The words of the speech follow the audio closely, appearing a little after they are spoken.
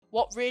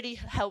What really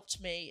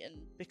helped me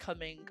in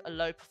becoming a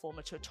low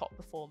performer to a top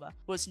performer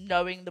was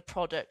knowing the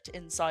product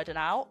inside and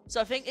out. So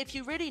I think if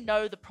you really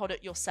know the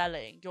product you're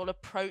selling, you'll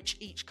approach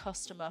each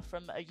customer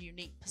from a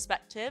unique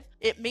perspective.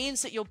 It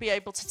means that you'll be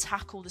able to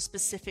tackle the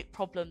specific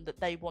problem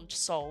that they want to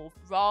solve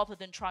rather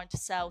than trying to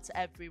sell to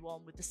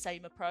everyone with the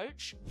same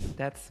approach.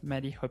 That's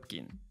Maddie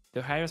Hopkin,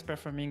 the highest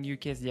performing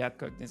UK SDR at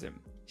Cognism.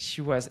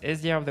 She was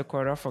SDR of the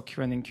quarter for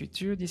Q1 and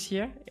Q2 this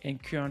year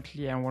and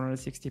currently at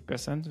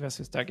 160%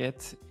 versus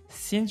target.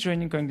 Since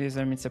joining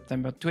Cognism in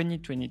September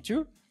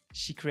 2022,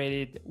 she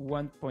created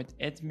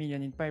 1.8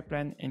 million in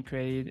pipeline and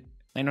created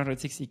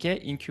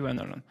 960K in Q1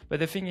 alone.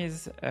 But the thing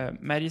is,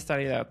 Maddie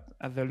started out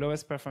as the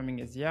lowest performing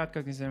SDR at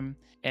Cognism,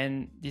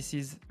 and this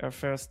is her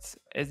first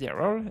SDR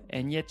role,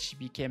 and yet she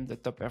became the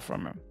top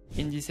performer.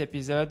 In this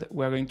episode,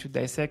 we're going to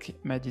dissect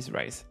Maddie's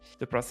rise,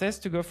 the process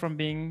to go from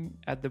being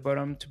at the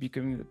bottom to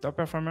becoming the top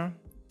performer,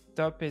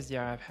 top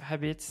SDR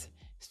habits,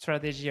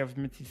 strategy of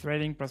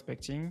multi-threading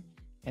prospecting,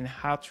 and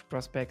how to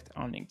prospect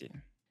on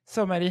LinkedIn.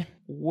 So Maddie,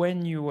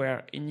 when you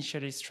were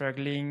initially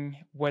struggling,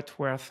 what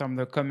were some of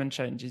the common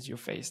challenges you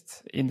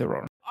faced in the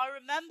role? I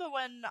remember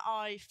when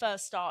I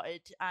first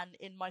started and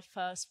in my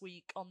first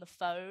week on the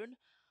phone,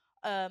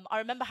 I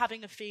remember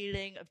having a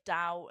feeling of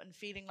doubt and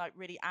feeling like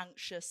really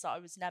anxious that I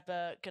was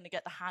never going to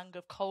get the hang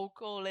of cold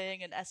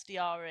calling and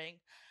SDRing.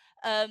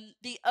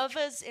 The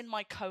others in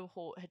my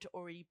cohort had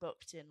already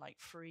booked in like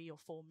 3 or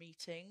 4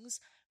 meetings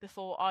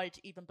before I'd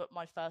even booked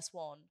my first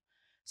one.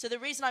 So the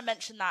reason I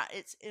mention that,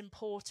 it's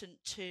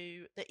important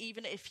that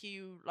even if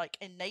you like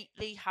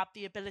innately have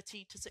the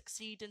ability to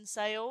succeed in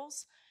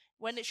sales,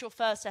 when it's your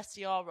first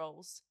SDR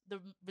roles, the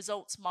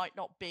results might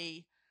not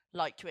be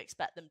like you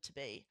expect them to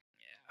be.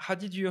 How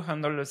did you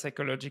handle the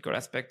psychological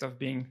aspect of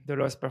being the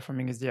lowest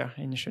performing SDR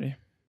initially?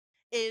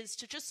 Is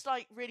to just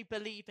like really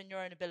believe in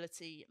your own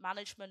ability.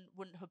 Management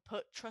wouldn't have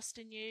put trust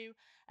in you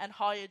and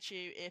hired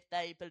you if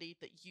they believed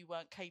that you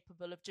weren't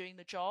capable of doing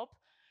the job.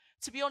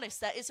 To be honest,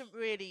 there isn't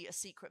really a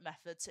secret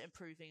method to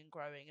improving and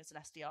growing as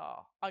an SDR.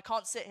 I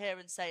can't sit here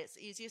and say it's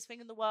the easiest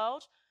thing in the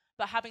world,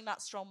 but having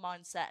that strong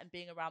mindset and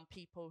being around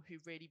people who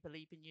really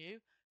believe in you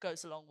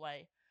goes a long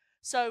way.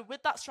 So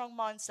with that strong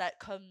mindset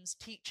comes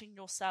teaching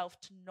yourself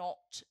to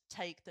not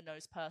take the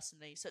no's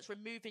personally. So it's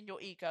removing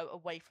your ego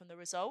away from the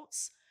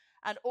results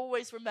and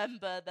always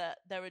remember that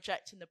they're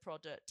rejecting the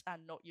product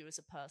and not you as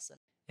a person.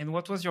 And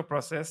what was your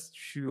process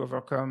to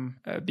overcome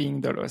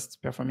being the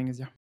lowest performing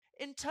SDR?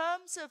 In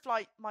terms of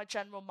like my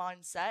general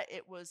mindset,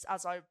 it was,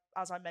 as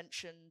I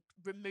mentioned,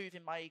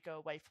 removing my ego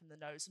away from the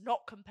nose,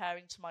 not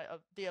comparing to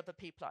the other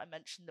people that I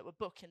mentioned that were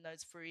booking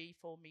those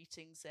 3-4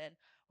 meetings in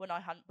when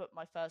I hadn't booked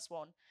my first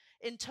one.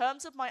 In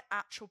terms of my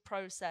actual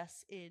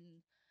process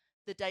in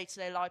the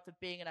day-to-day life of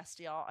being an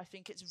SDR, I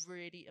think it's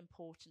really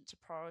important to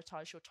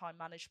prioritize your time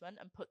management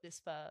and put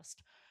this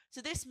first. So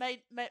this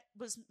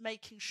was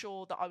making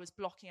sure that I was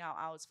blocking out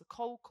hours for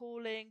cold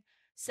calling,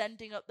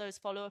 sending up those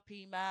follow-up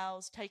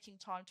emails, taking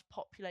time to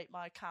populate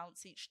my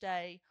accounts each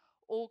day.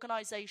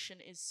 Organization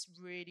is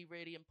really,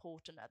 really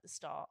important at the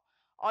start.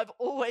 I've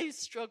always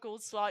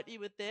struggled slightly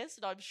with this,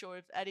 and I'm sure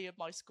if any of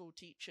my school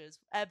teachers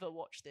ever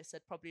watch this,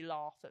 they'd probably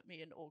laugh at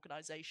me and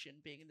organization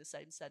being in the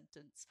same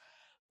sentence.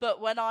 But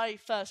when I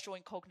first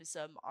joined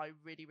Cognism, I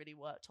really, really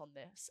worked on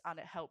this, and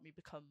it helped me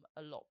become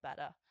a lot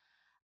better.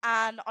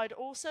 And I'd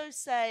also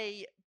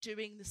say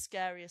doing the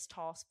scariest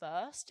task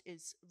first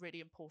is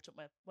really important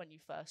when you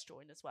first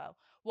join as well.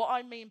 What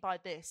I mean by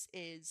this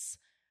is,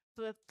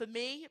 for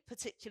me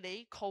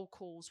particularly, cold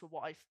calls were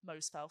what I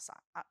most felt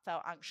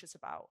anxious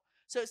about.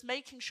 So it's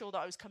making sure that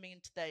I was coming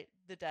into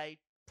the day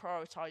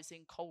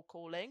prioritizing cold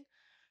calling.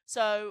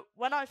 So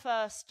when I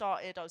first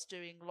started, I was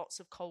doing lots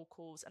of cold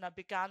calls, and I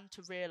began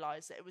to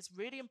realize that it was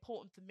really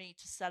important for me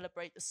to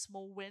celebrate the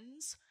small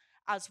wins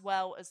as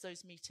well as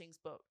those meetings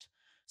booked.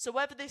 So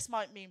whether this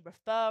might mean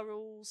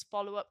referrals,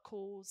 follow-up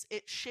calls,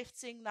 it's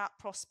shifting that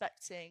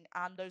prospecting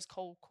and those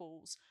cold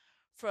calls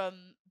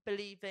from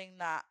believing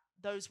that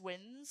those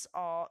wins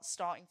are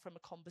starting from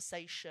a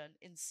conversation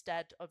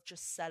instead of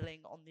just selling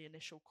on the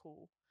initial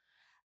call.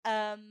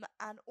 And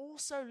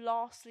also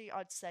lastly,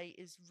 I'd say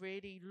is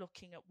really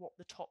looking at what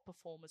the top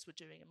performers were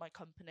doing in my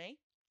company.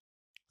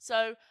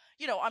 So,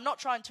 I'm not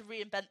trying to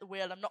reinvent the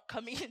wheel. I'm not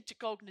coming into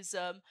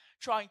Cognism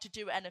trying to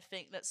do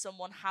anything that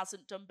someone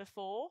hasn't done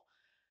before.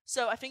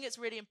 So I think it's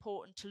really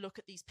important to look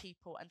at these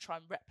people and try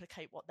and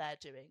replicate what they're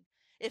doing.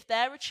 If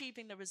they're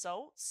achieving the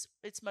results,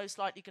 it's most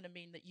likely going to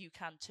mean that you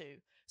can too.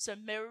 So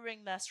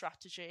mirroring their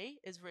strategy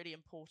is really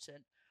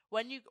important.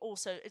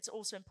 It's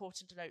also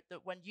important to note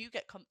that when you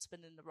get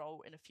comfortable in the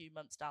role in a few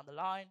months down the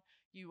line,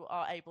 you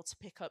are able to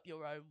pick up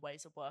your own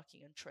ways of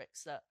working and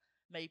tricks that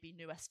maybe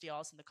new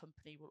SDRs in the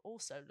company will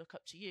also look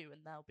up to you,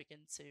 and they'll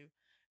begin to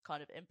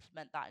kind of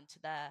implement that into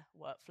their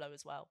workflow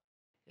as well.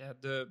 Yeah,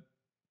 the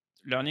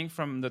learning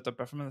from the top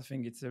performers, I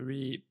think it's a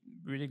really,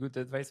 really good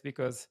advice,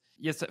 because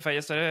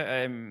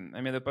yesterday I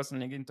made a post on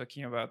LinkedIn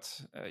talking about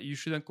you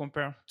shouldn't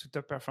compare to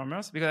top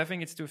performers, because I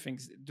think it's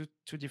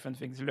two different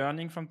things: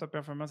 learning from top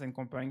performers and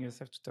comparing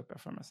yourself to top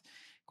performers.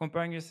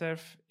 Comparing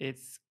yourself,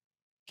 it's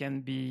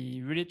can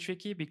be really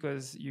tricky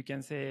because you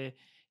can say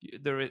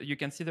you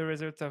can see the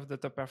result of the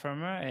top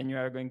performer and you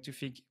are going to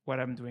think what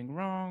I'm doing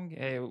wrong.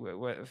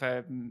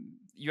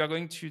 You are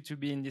going to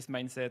be in this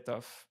mindset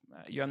of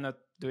you are not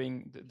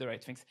doing the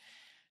right things.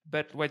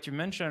 But what you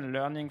mentioned,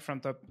 learning from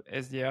top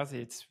SDRs,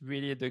 it's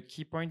really the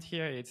key point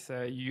here. It's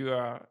you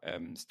are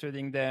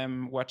studying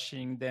them,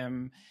 watching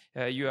them,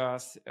 you are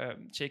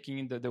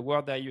checking the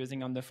word they're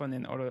using on the phone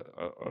and all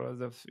of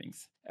those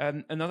things.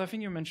 Another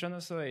thing you mentioned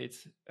also,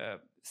 it's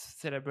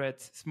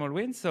celebrate small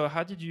wins. So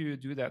how did you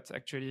do that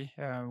actually?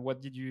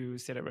 What did you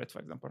celebrate, for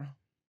example?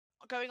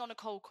 Going on a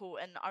cold call,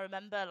 and I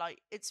remember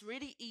like it's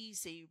really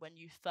easy when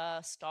you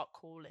first start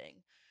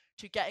calling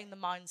to get in the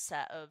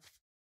mindset of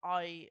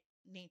I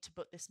need to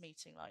book this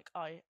meeting, like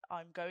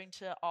I'm going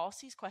to ask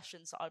these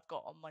questions that I've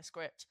got on my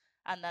script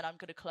and then I'm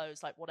going to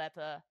close like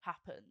whatever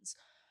happens.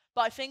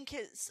 But I think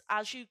it's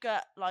as you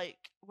get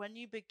like when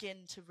you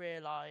begin to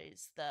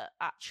realize that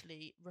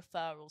actually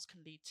referrals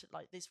can lead to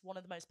like this, one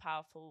of the most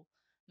powerful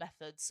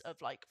methods of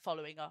like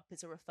following up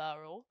is a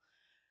referral.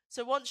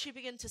 So once you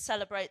begin to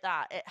celebrate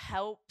that, it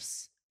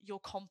helps your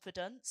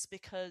confidence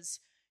because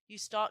you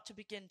start to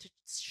begin to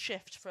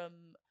shift from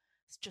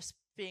just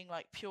being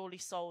like purely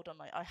sold on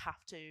like I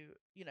have to,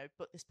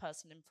 put this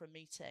person in for a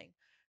meeting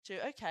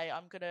to okay,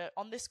 I'm gonna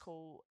on this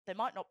call, they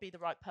might not be the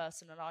right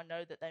person and I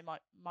know that they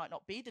might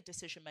not be the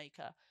decision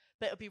maker,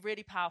 but it'll be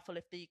really powerful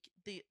if they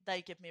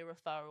give me a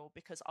referral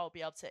because I'll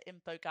be able to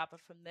info gather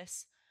from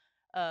this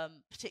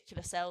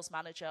particular sales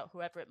manager,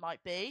 whoever it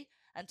might be,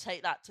 and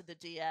take that to the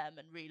DM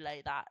and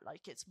relay that.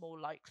 Like it's more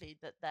likely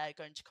that they're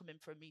going to come in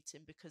for a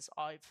meeting because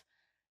I've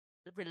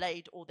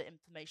relayed all the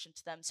information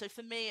to them. So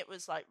for me, it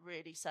was like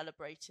really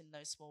celebrating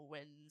those small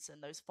wins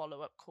and those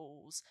follow-up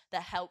calls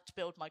that helped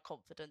build my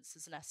confidence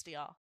as an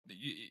SDR.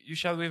 You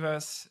shared with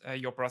us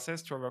your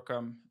process to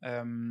overcome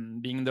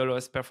being the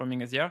lowest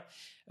performing SDR.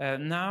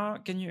 Now,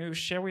 can you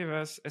share with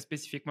us a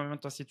specific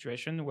moment or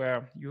situation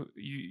where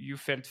you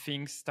felt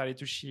things started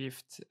to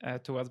shift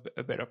towards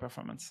a better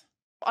performance?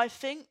 I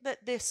think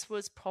that this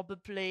was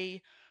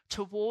probably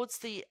towards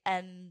the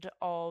end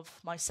of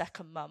my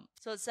second month.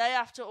 So I'd say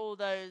after all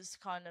those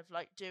kind of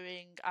like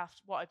doing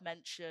after what I've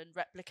mentioned,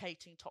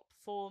 replicating top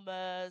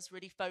performers,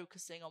 really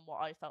focusing on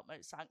what I felt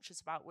most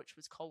anxious about, which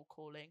was cold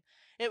calling.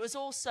 It was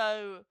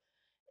also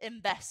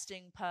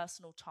investing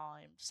personal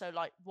time. So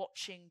like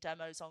watching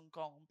demos on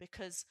Gong,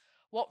 because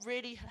what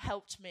really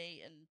helped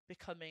me in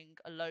becoming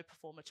a low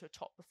performer to a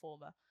top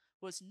performer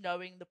was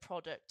knowing the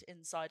product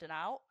inside and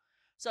out.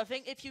 So I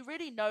think if you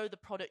really know the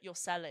product you're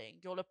selling,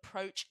 you'll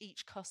approach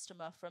each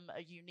customer from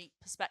a unique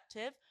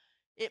perspective.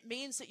 It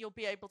means that you'll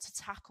be able to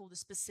tackle the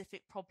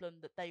specific problem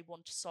that they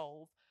want to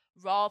solve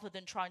rather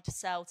than trying to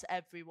sell to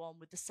everyone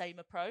with the same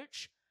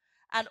approach.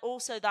 And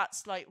also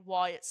that's like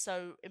why it's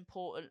so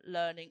important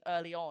learning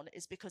early on,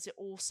 is because it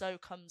also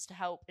comes to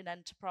help in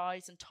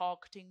enterprise and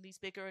targeting these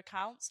bigger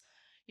accounts.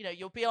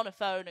 You'll be on a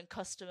phone and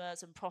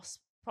customers and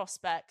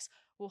prospects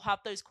will have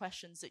those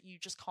questions that you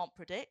just can't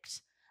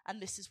predict. And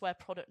this is where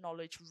product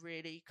knowledge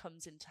really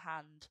comes into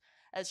hand,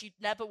 as you'd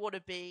never want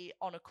to be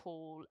on a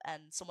call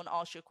and someone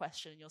asks you a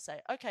question and you'll say,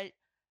 okay,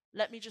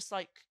 let me just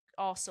like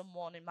ask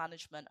someone in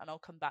management and I'll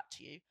come back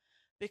to you.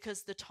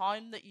 Because the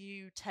time that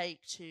you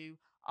take to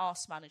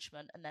ask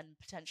management and then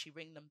potentially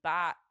ring them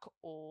back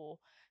or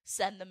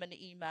send them an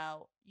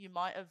email, you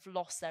might have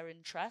lost their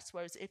interest.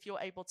 Whereas if you're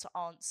able to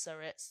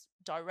answer it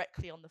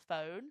directly on the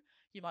phone,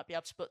 you might be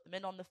able to put them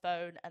in on the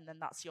phone, and then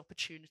that's the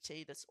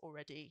opportunity that's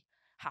already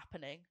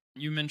happening.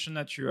 You mentioned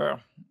that you are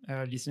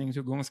listening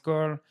to Gong's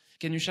call.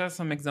 Can you share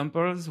some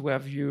examples where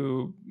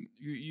you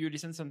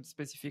listen some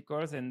specific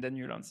calls and then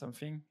you learn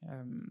something?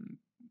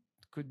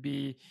 Could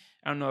be,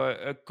 I don't know,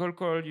 a cold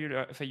call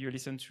you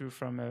listen to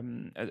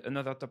from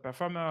another top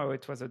performer, or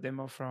it was a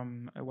demo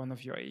from one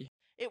of your AE?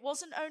 It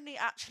wasn't only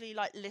actually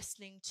like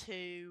listening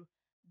to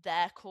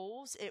their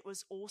calls, it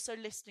was also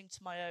listening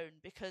to my own,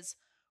 because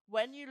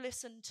when you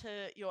listen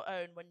to your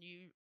own,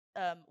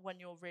 when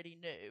you're really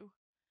new,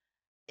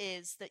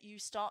 is that you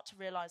start to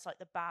realize like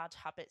the bad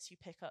habits you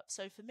pick up.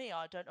 So for me,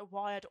 I don't know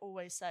why I'd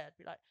always say, I'd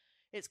be like,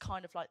 it's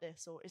kind of like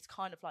this, or it's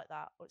kind of like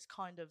that, or it's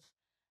kind of,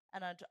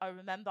 and I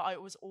remember I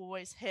was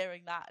always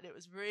hearing that and it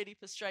was really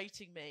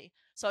frustrating me.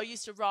 So I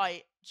used to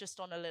write just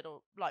on a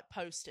little like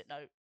post-it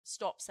note,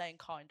 stop saying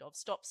kind of,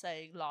 stop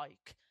saying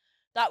like.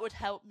 That would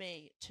help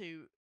me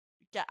to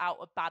get out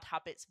of bad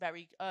habits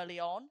very early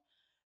on.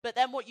 But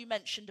then what you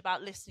mentioned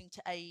about listening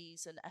to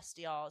AEs and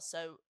SDRs,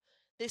 so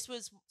this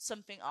was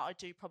something I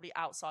do probably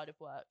outside of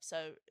work.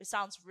 So it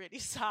sounds really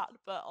sad,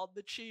 but on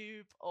the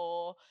tube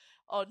or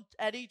on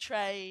any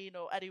train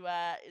or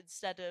anywhere,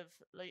 instead of,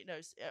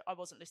 I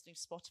wasn't listening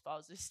to Spotify, I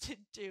was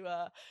listening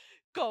to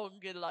Gong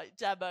and like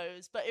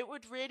demos. But it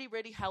would really,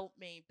 really help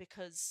me,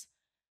 because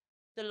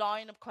the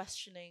line of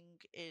questioning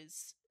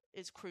is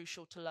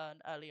crucial to learn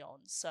early on.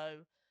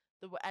 So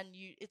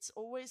it's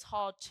always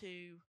hard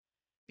to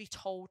be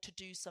told to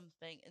do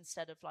something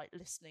instead of like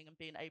listening and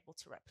being able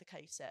to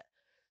replicate it.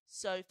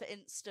 So for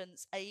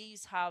instance,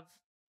 AEs have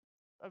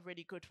a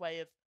really good way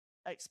of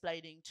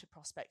explaining to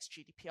prospects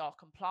GDPR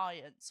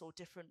compliance or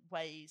different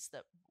ways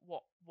that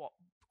what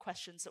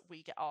questions that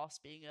we get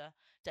asked being a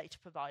data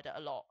provider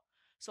a lot.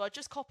 So I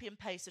just copy and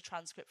paste a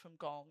transcript from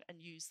Gong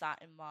and use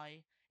that in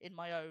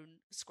my own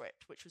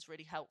script, which was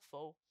really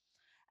helpful.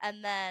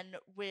 And then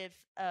with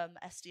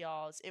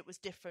SDRs, it was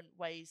different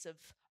ways of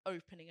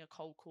opening a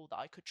cold call that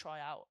I could try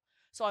out.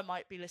 So I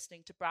might be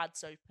listening to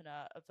Brad's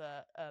opener of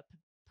a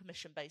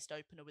permission-based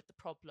opener with the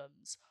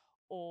problems,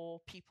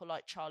 or people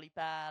like Charlie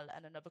Bell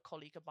and another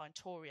colleague of mine,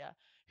 Toria,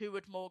 who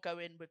would more go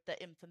in with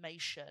the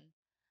information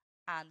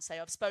and say,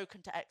 I've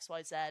spoken to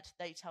XYZ,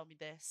 they tell me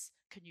this,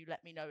 can you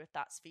let me know if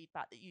that's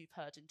feedback that you've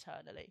heard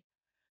internally?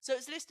 So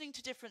it's listening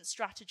to different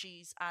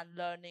strategies and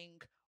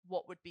learning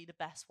what would be the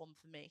best one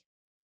for me.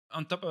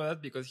 On top of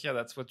that, because here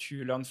that's what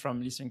you learned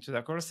from listening to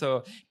the course,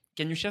 so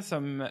can you share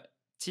some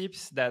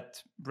tips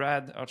that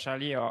Brad or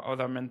Charlie or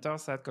other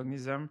mentors at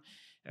Cognism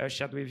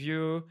shared with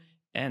you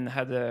and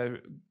had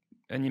an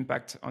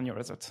impact on your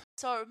results?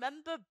 So I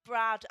remember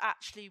Brad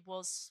actually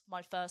was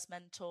my first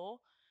mentor.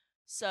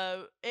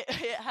 So it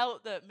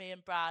helped that me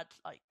and Brad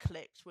like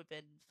clicked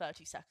within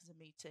 30 seconds of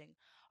meeting.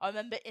 I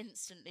remember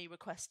instantly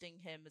requesting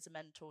him as a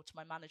mentor to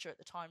my manager at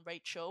the time,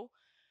 Rachel.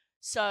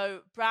 So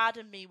Brad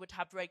and me would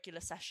have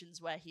regular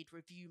sessions where he'd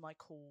review my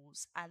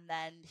calls, and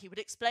then he would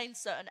explain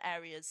certain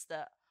areas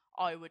that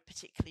I would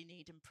particularly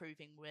need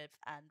improving with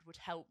and would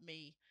help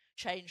me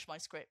change my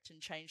script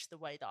and change the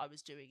way that I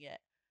was doing it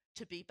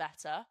to be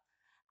better.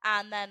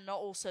 And then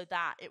also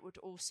that, it would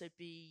also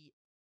be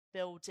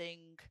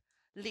building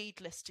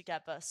lead lists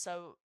together.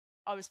 So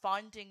I was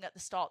finding at the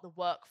start the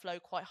workflow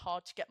quite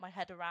hard to get my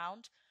head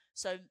around.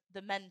 So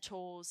the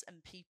mentors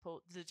and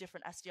people, the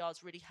different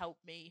SDRs really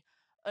helped me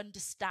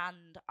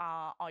understand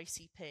our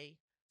ICP.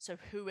 So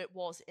who it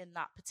was in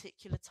that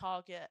particular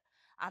target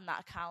and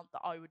that account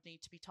that I would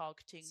need to be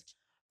targeting.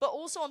 But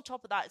also on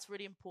top of that, it's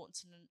really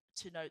important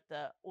to note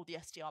that all the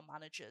SDR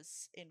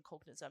managers in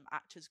Cognism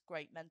act as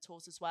great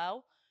mentors as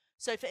well.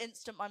 So for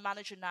instance, my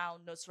manager now,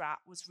 Nusrat,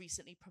 was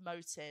recently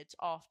promoted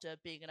after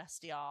being an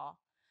SDR.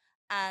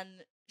 And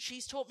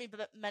she's taught me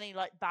many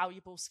like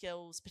valuable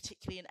skills,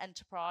 particularly in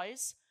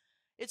enterprise.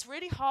 It's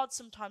really hard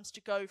sometimes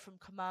to go from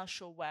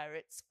commercial, where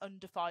it's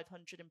under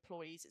 500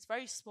 employees, it's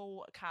very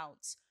small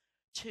accounts,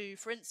 to,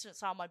 for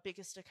instance, now my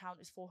biggest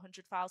account is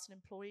 400,000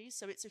 employees.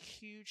 So it's a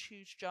huge,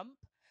 huge jump.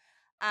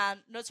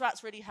 And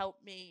Nusrat's really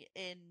helped me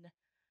in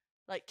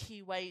like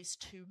key ways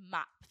to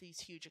map these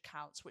huge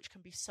accounts, which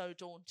can be so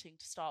daunting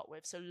to start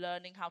with. So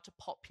learning how to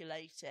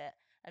populate it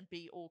and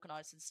be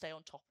organized and stay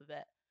on top of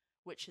it,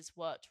 which has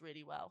worked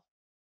really well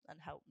and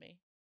helped me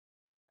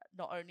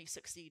not only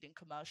succeed in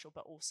commercial,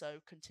 but also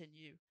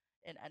continue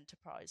in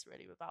enterprise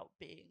really without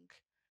feeling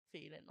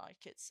like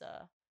it's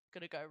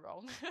going to go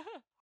wrong.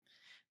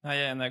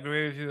 Yeah, and I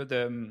agree with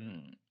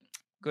you.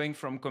 Going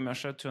from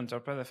commercial to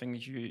enterprise, I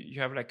think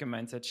you have like a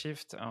mindset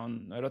shift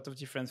on a lot of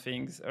different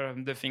things.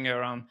 The thing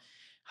around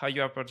how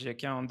you approach the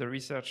account, the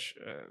research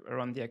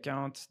around the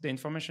account, the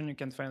information you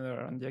can find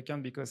around the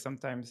account, because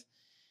sometimes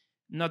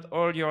not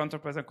all your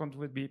enterprise account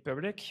would be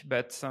public,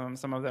 but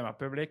some of them are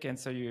public, and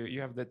so you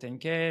have the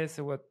 10K.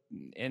 So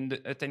and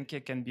a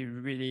 10K can be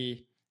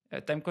really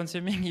time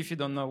consuming if you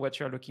don't know what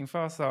you're looking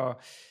for. So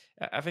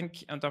I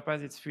think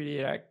enterprise, it's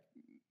really like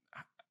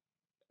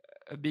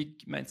a big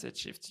mindset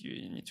shift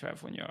you need to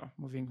have when you're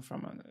moving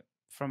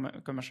from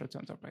a commercial to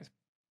enterprise.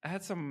 I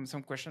had some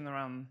question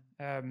around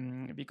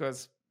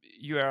because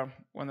you are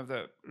one of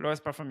the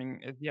lowest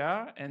performing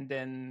SDR and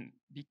then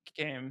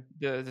became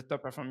the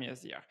top performing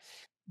SDR.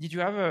 Did you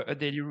have a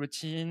daily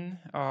routine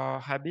or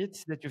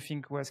habit that you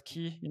think was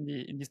key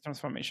in this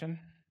transformation?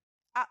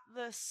 At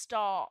the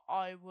start,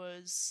 I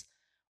was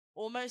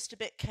almost a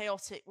bit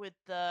chaotic with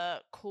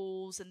the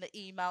calls and the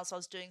emails I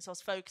was doing. So I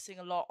was focusing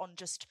a lot on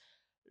just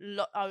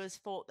I was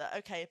thought that,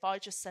 okay, if I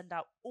just send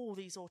out all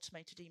these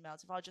automated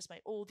emails, if I just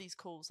make all these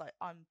calls, like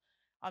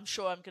I'm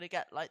sure I'm going to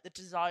get like the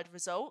desired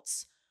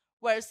results.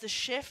 Whereas the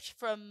shift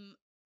from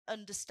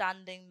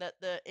understanding that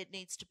it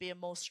needs to be a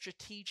more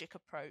strategic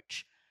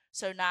approach.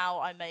 So now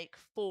I make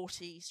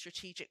 40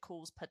 strategic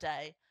calls per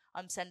day.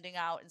 I'm sending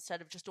out,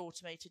 instead of just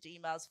automated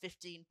emails,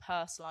 15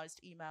 personalized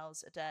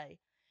emails a day.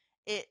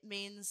 It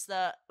means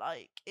that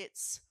like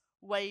it's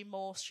way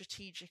more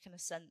strategic in a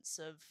sense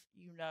of,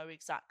 you know,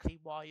 exactly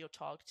why you're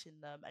targeting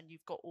them and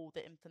you've got all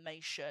the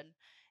information,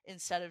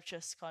 instead of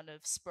just kind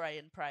of spray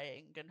and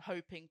praying and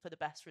hoping for the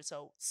best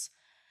results.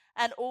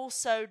 And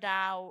also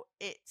now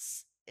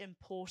it's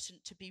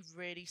important to be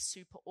really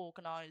super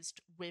organized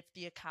with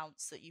the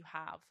accounts that you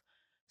have.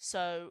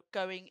 So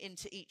going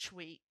into each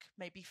week,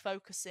 maybe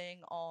focusing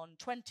on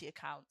 20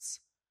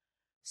 accounts.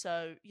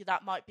 So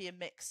that might be a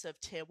mix of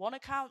tier 1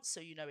 accounts, so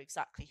you know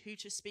exactly who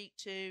to speak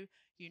to,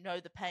 you know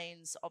the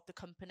pains of the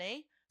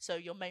company, so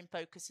your main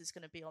focus is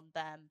going to be on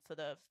them for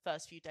the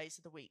first few days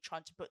of the week,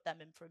 trying to put them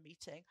in for a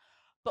meeting,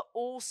 but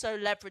also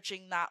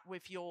leveraging that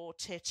with your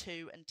tier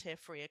 2 and tier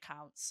 3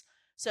 accounts.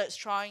 So it's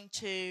trying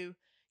to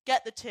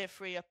get the tier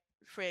 3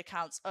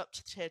 accounts up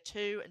to tier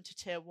 2 and to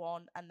tier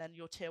 1, and then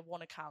your tier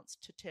 1 accounts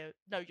to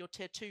your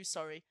tier 2,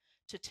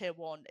 to to tier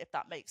 1, if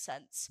that makes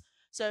sense.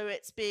 So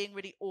it's being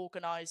really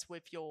organized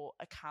with your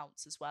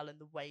accounts as well and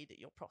the way that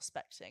you're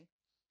prospecting.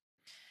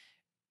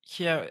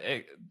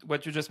 Here,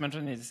 what you just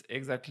mentioned is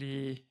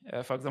exactly,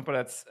 for example,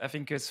 that's, I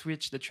think, a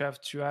switch that you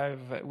have to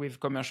have with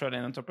commercial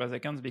and enterprise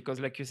accounts, because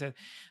like you said,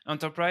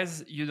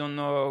 enterprise, you don't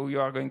know who you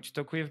are going to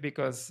talk with,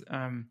 because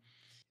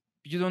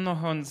you don't know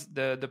who's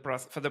the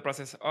process for the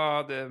process,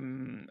 or the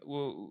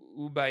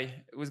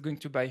who's going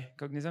to buy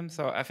Cognism.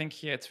 So I think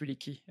here it's really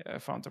key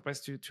for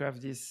enterprise to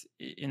have this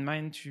in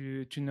mind,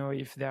 to know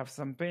if they have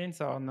some pains,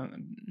 or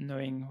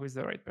knowing who is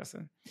the right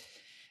person.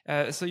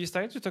 So you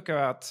started to talk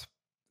about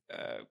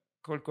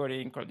cold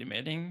calling, cold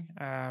emailing.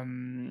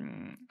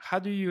 How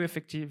do you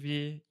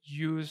effectively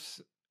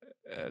use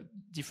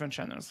different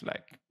channels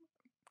like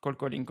cold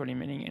calling, cold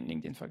emailing, and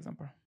LinkedIn, for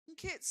example? I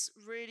think it's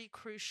really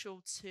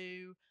crucial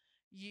to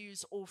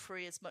use all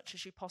 3 as much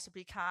as you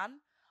possibly can.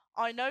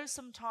 I know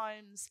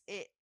sometimes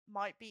it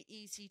might be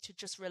easy to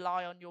just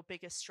rely on your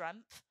biggest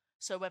strength.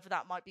 So whether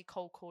that might be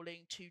cold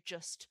calling, to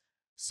just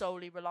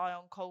solely rely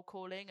on cold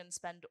calling and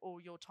spend all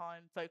your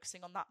time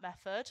focusing on that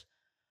method.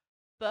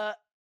 But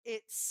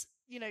it's,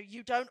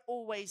 you don't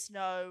always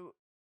know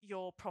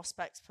your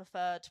prospect's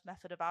preferred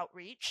method of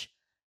outreach.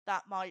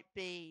 That might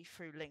be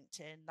through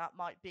LinkedIn, that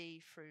might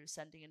be through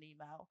sending an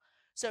email.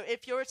 So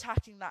if you're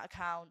attacking that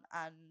account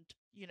and,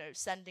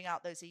 sending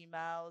out those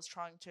emails,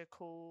 trying to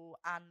call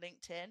and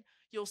LinkedIn,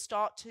 you'll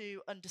start to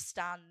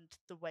understand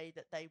the way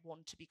that they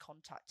want to be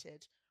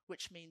contacted,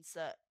 which means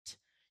that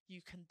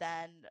you can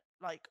then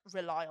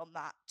rely on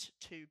that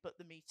to book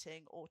the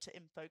meeting or to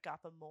info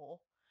gather more.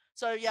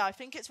 So yeah, I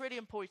think it's really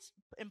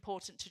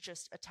important to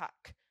just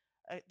attack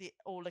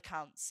all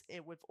accounts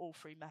with all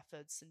 3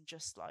 methods, and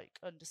just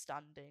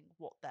understanding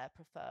what their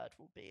preferred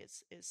will be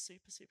is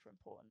super, super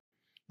important.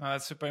 No,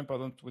 that's super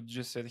important what you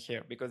just said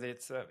here, because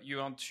it's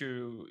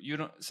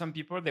some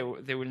people,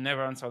 they will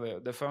never answer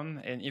the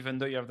phone, and even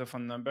though you have the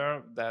phone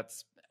number,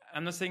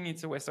 I'm not saying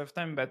it's a waste of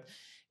time, but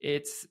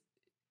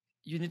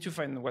you need to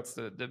find what's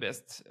the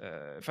best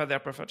for their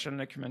preferred channel,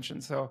 like you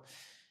mentioned. So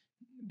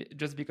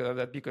just because of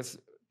that, because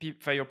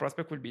for your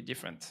prospect will be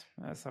different.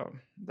 So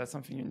that's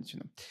something you need to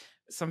know.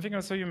 Something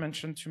also you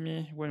mentioned to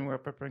me when we were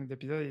preparing the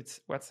episode,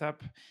 it's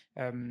WhatsApp.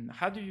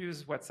 How do you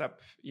use WhatsApp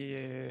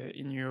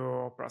in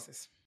your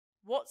process?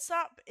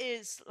 WhatsApp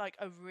is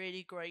a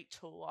really great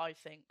tool, I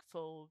think,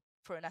 for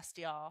an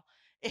SDR.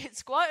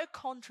 It's quite a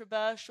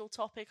controversial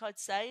topic, I'd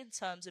say, in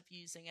terms of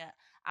using it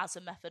as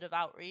a method of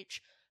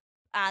outreach.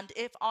 And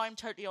if I'm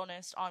totally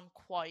honest, I'm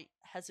quite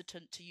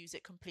hesitant to use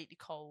it completely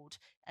cold,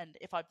 and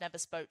if I've never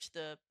spoke to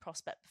the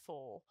prospect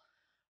before.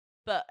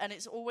 And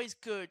it's always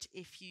good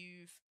if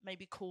you've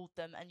maybe called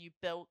them and you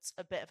built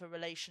a bit of a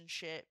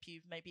relationship,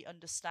 you've maybe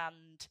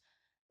understand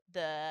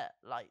the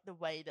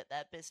way that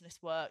their business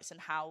works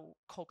and how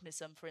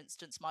Cognism, for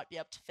instance, might be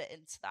able to fit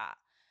into that.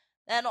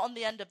 Then on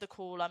the end of the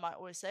call, I might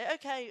always say,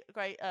 okay,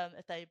 great.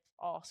 If they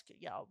ask,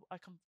 yeah, I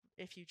can,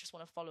 if you just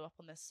want to follow up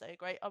on this, say,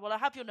 great. Well, I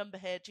have your number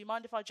here. Do you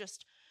mind if I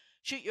just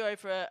shoot you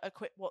over a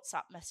quick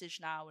WhatsApp message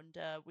now, and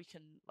we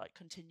can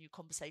continue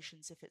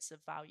conversations if it's of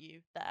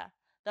value there.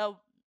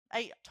 They'll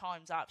 8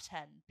 times out of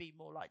 10 be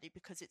more likely,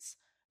 because it's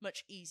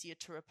much easier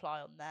to reply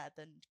on there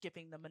than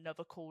giving them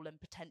another call and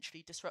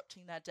potentially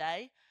disrupting their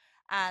day.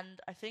 And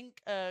I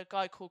think a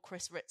guy called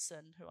Chris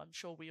Ritson, who I'm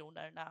sure we all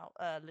know now,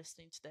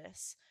 listening to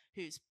this,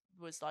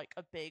 was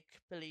a big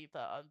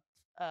believer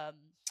of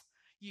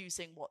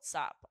using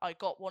WhatsApp. I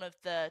got one of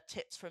the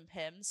tips from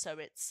him. So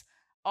it's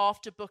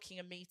after booking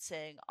a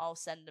meeting, I'll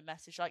send a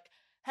message like,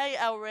 hey,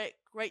 Elric,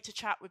 great to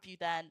chat with you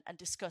then and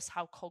discuss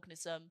how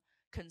Cognism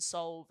can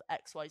solve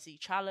XYZ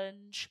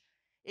challenge.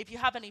 If you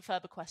have any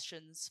further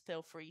questions,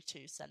 feel free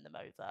to send them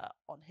over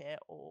on here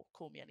or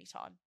call me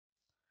anytime.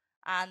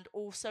 And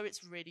also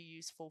it's really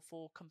useful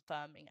for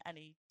confirming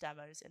any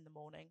demos in the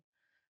morning.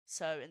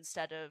 So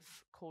instead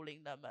of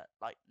calling them at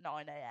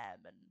 9 a.m.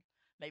 and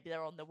maybe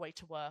they're on their way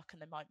to work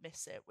and they might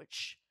miss it,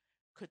 which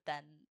could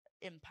then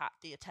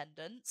impact the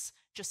attendance,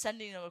 just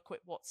sending them a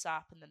quick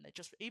WhatsApp, and then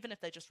even if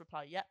they just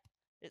reply, yep,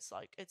 it's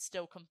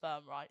still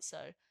confirmed, right? So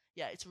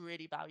yeah, it's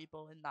really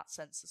valuable in that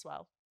sense as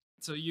well.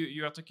 So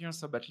you are talking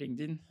also about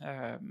LinkedIn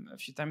a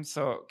few times.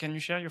 So can you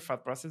share your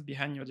thought process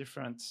behind your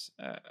different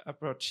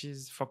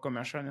approaches for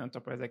commercial and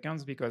enterprise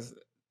accounts? Because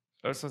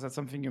also that's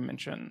something you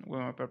mentioned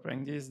when we're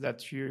preparing this,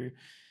 that you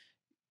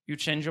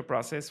change your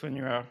process when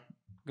you are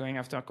going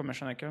after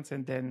commercial accounts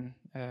and then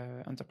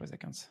enterprise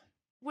accounts.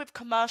 With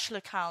commercial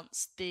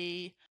accounts,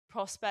 the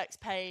prospect's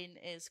pain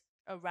is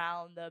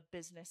around the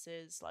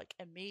business's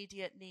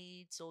immediate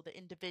needs or the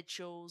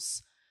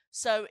individuals.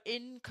 So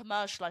in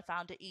commercial, I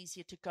found it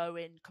easier to go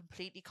in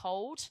completely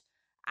cold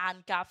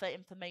and gather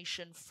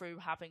information through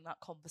having that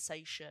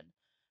conversation.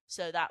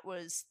 So that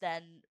was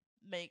then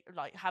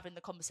having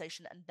the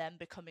conversation and then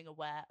becoming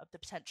aware of the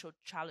potential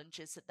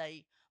challenges that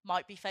they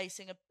might be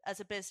facing as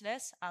a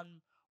business,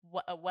 and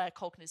where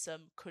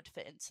Cognism could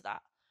fit into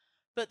that.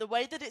 But the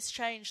way that it's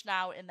changed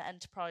now in the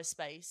enterprise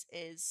space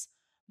is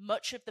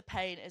much of the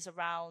pain is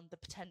around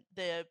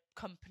the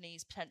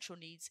company's potential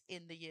needs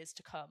in the years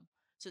to come.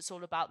 So it's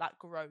all about that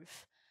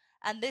growth.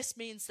 And this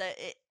means that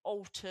it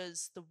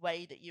alters the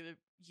way that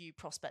you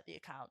prospect the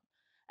account,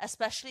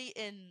 especially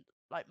in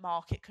like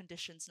market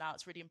conditions now.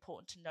 It's really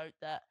important to note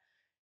that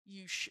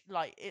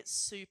it's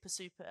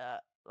super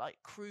like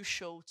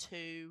crucial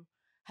to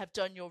have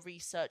done your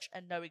research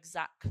and know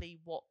exactly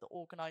what the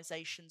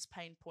organization's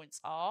pain points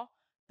are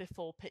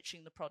before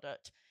pitching the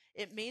product.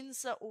 It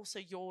means that also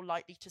you're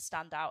likely to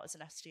stand out as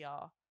an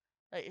SDR.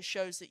 Like, it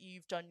shows that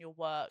you've done your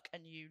work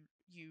and you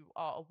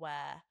are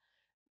aware,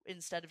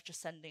 instead of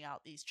just sending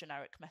out these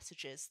generic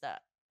messages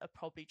that are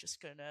probably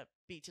just going to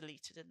be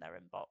deleted in their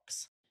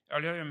inbox.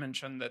 Earlier you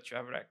mentioned that you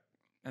have like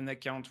an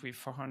account with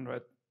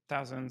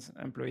 400,000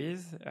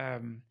 employees.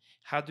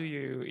 How do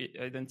you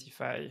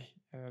identify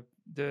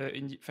the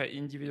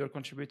individual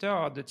contributor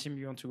or the team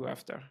you want to go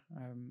after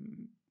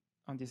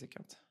on this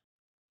account?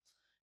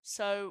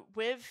 So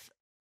with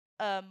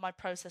my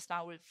process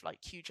now with like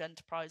huge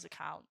enterprise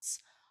accounts,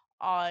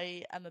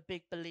 I am a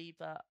big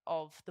believer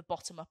of the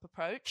bottom-up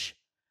approach.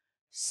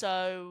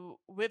 So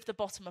with the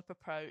bottom-up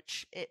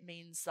approach, it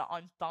means that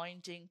I'm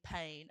finding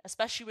pain,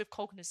 especially with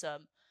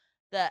Cognism,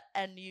 the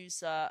end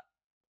user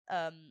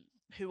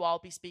who I'll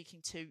be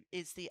speaking to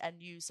is the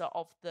end user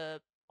of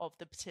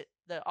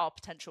our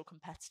potential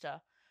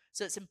competitor.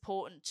 So it's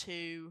important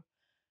to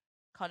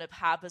kind of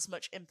have as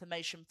much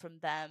information from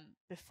them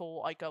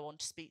before I go on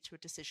to speak to a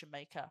decision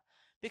maker,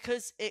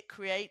 because it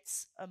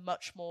creates a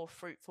much more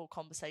fruitful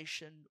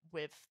conversation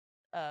with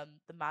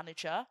the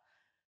manager,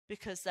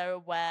 because they're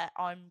aware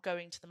I'm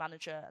going to the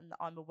manager and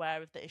I'm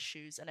aware of the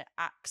issues, and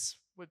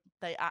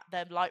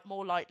they're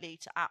more likely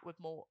to act with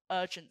more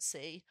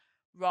urgency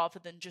rather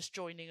than just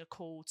joining a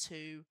call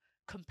to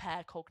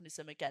compare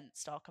Cognism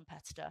against our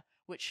competitor,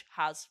 which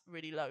has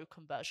really low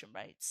conversion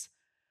rates.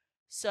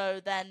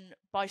 So then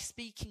by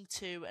speaking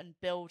to and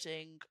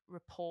building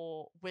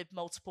rapport with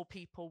multiple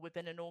people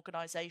within an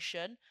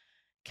organization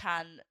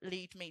can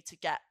lead me to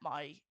get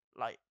my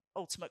like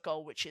ultimate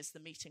goal, which is the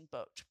meeting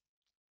booked.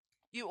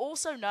 You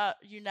also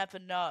never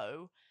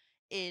know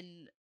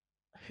in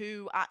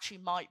who actually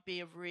might be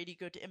a really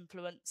good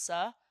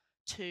influencer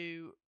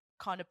to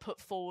kind of put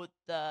forward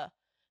the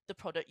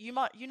product.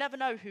 You never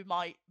know who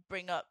might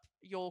bring up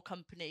your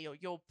company or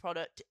your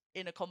product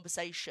in a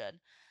conversation.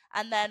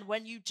 And then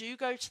when you do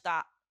go to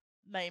that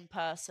main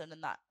person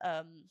and that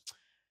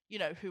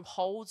who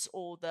holds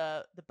all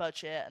the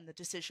budget and the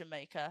decision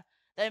maker,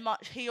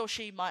 he or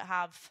she might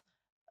have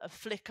a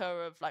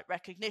flicker of like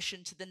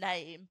recognition to the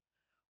name,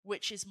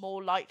 which is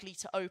more likely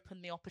to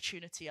open the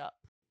opportunity up.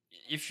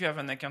 If you have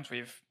an account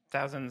with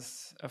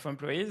thousands of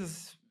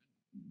employees,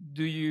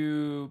 do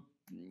you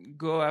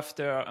go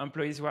after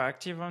employees who are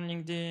active on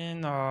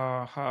LinkedIn,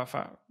 or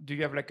do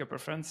you have like a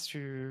preference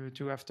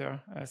to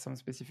after some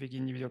specific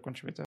individual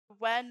contributor?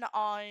 When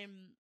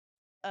I'm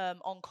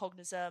on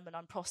Cognism and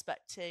I'm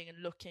prospecting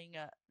and looking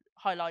at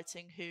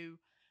highlighting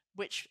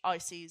which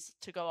ICs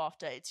to go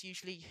after, it's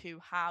usually who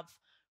have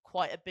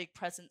quite a big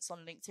presence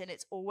on LinkedIn.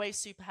 It's always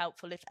super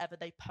helpful if ever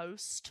they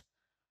post,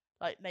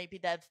 like maybe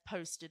they've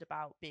posted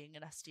about being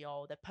an SDR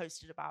or they've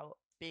posted about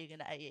being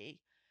an AE,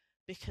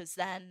 because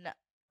then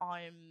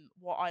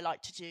what I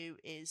like to do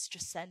is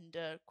just send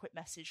a quick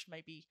message,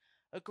 maybe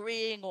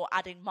agreeing or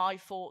adding my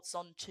thoughts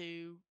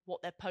onto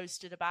what they're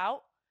posted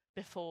about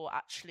before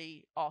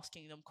actually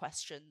asking them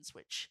questions,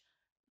 which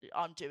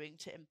I'm doing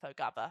to info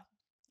gather.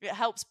 It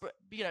helps,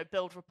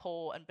 build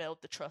rapport and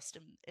build the trust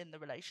in the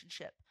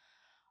relationship.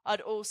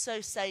 I'd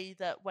also say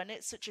that when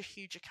it's such a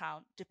huge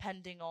account,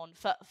 depending on,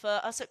 for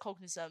us at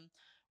Cognism,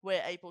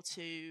 we're able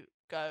to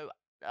go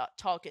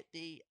target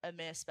the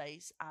EMEA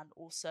space and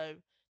also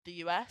the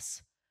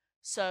US.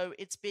 So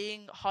it's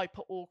being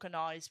hyper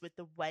organized with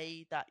the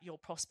way that you're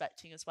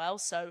prospecting as well.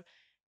 So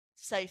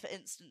say, for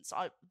instance,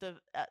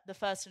 the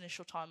first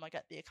initial time I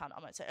get the account,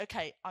 I might say,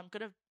 okay, I'm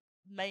going to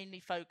mainly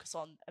focus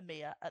on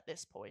EMEA at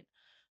this point.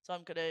 So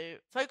I'm going to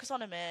focus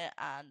on EMEA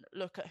and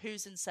look at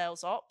who's in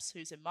sales ops,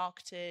 who's in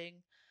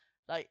marketing,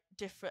 like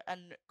different,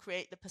 and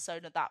create the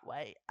persona that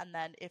way. And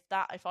then if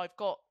I've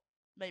got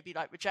maybe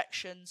like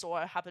rejections or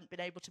I haven't been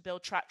able to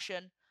build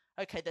traction,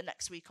 okay, the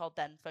next week I'll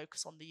then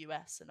focus on the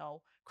US and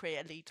I'll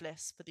create a lead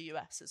list for the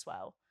US as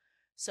well.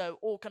 So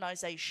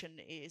organization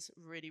is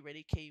really,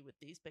 really key with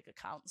these big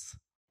accounts.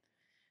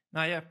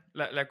 Now, yeah,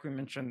 like we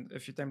mentioned a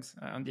few times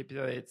on the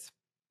episode, it's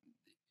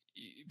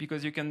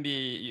because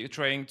you're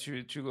trying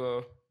to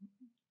go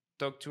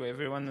talk to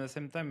everyone at the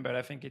same time, but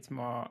I think it's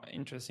more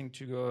interesting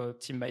to go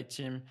team by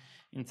team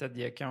inside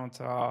the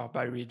account or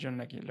by region,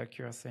 like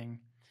you are saying.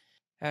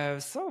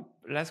 So,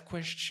 last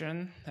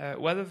question.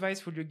 What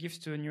advice would you give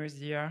to a new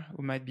SDR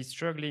who might be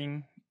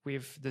struggling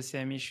with the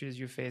same issues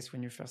you faced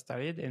when you first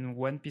started, and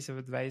one piece of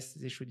advice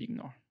they should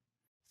ignore?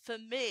 For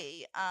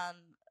me, and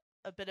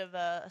a bit of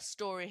a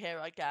story here,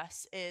 I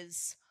guess,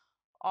 is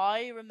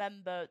I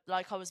remember,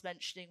 like I was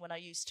mentioning, when I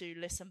used to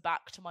listen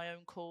back to my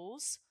own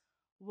calls,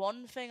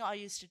 one thing I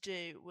used to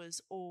do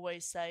was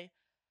always say,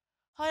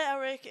 "Hi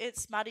Eric,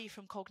 it's Maddie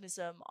from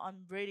Cognism.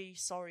 I'm really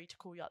sorry to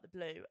call you out the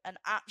blue." And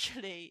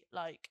actually,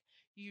 like,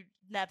 you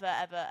never,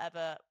 ever,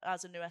 ever,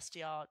 as a new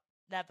SDR,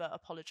 never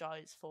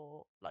apologize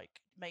for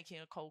like making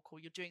a cold call.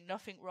 You're doing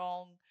nothing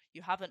wrong.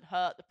 You haven't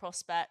hurt the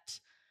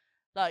prospect.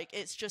 Like,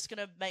 it's just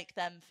going to make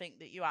them think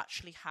that you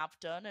actually have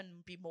done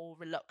and be more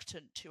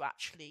reluctant to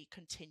actually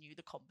continue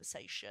the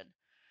conversation.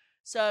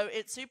 So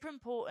it's super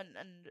important,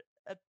 and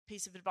a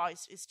piece of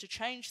advice is to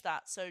change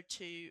that. So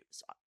to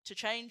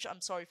change,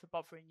 I'm sorry for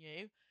bothering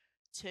you,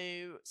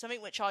 to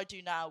something which I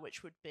do now,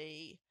 which would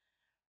be,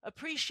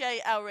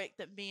 appreciate, Elric,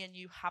 that me and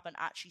you haven't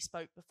actually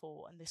spoke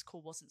before and this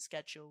call wasn't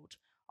scheduled.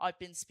 I've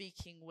been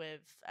speaking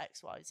with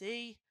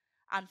XYZ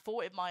and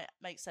thought it might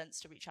make sense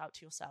to reach out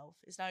to yourself.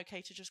 Is now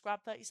okay to just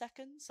grab 30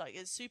 seconds? Like,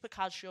 it's super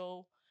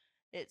casual.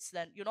 It's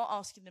then, you're not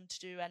asking them to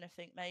do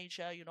anything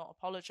major. You're not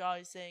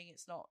apologizing.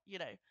 It's not, you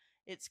know,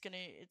 it's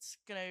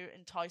gonna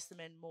entice them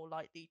in, more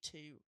likely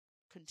to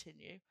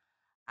continue.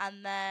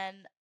 And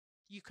then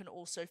you can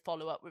also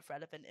follow up with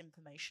relevant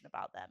information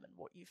about them and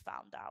what you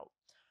found out.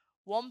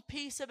 One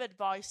piece of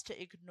advice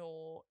to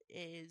ignore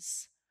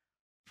is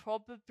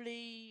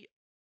probably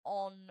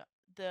on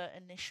the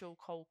initial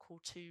cold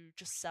call to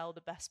just sell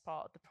the best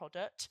part of the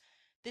product.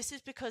 This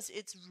is because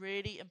it's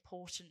really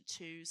important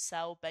to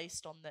sell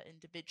based on the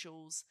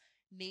individual's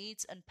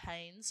needs and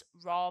pains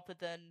rather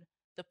than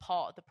the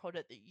part of the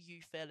product that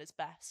you feel is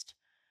best.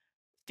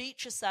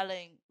 Feature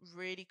selling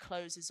really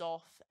closes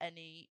off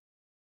any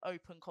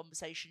open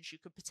conversations you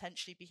could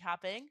potentially be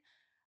having,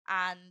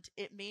 and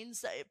it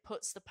means that it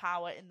puts the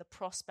power in the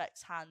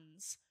prospect's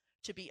hands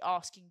to be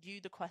asking you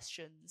the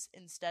questions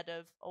instead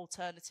of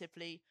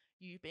alternatively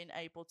you being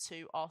able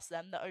to ask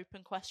them the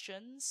open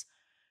questions.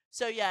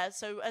 So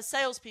as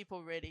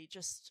salespeople, really,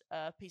 just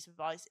a piece of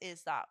advice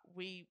is that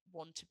we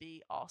want to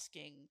be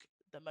asking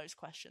the most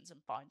questions and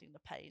finding the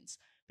pains,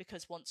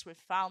 because once we've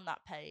found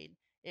that pain,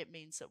 it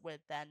means that we're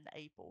then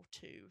able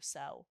to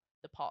sell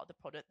the part of the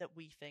product that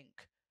we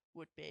think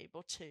would be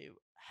able to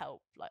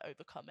help like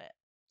overcome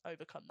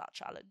that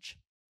challenge.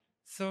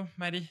 So,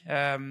 Maddie,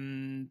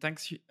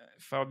 thanks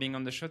for being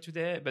on the show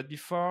today. But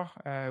before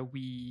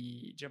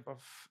we jump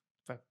off,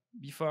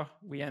 before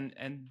we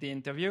end the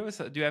interview,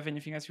 so do you have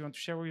anything else you want to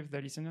share with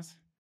the listeners?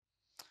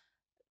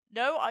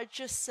 No, I'd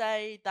just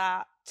say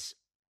that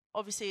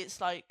obviously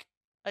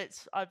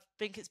I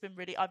think it's been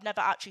really, I've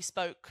never actually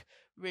spoke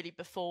really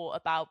before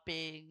about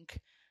being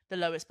the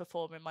lowest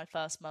performer in my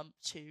first month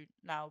to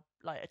now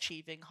like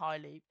achieving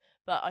highly.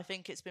 But I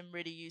think it's been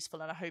really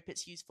useful, and I hope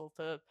it's useful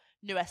for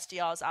new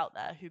SDRs out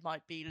there who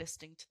might be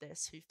listening to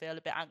this, who feel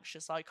a bit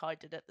anxious like I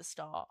did at the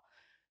start.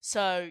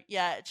 So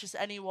yeah, just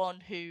anyone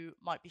who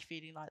might be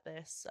feeling like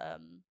this,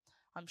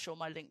 I'm sure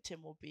my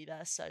LinkedIn will be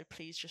there. So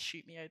please just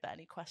shoot me over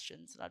any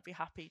questions, and I'd be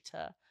happy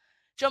to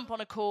jump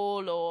on a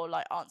call or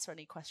like answer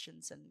any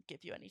questions and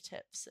give you any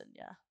tips. And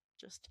yeah,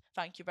 just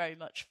thank you very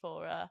much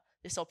for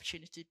this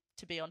opportunity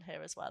to be on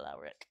here as well,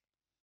 Elric.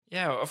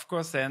 Yeah, of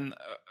course. And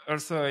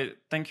also,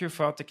 thank you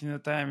for taking the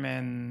time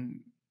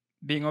and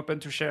being open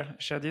to share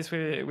this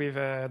with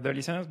the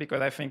listeners,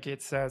 because I think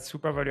it's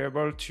super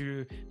valuable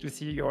to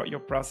see your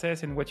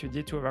process and what you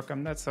did to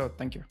overcome that. So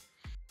thank you.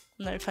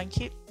 No, thank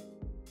you.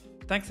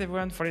 Thanks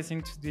everyone for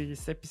listening to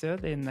this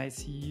episode, and I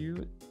see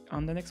you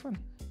on the next one.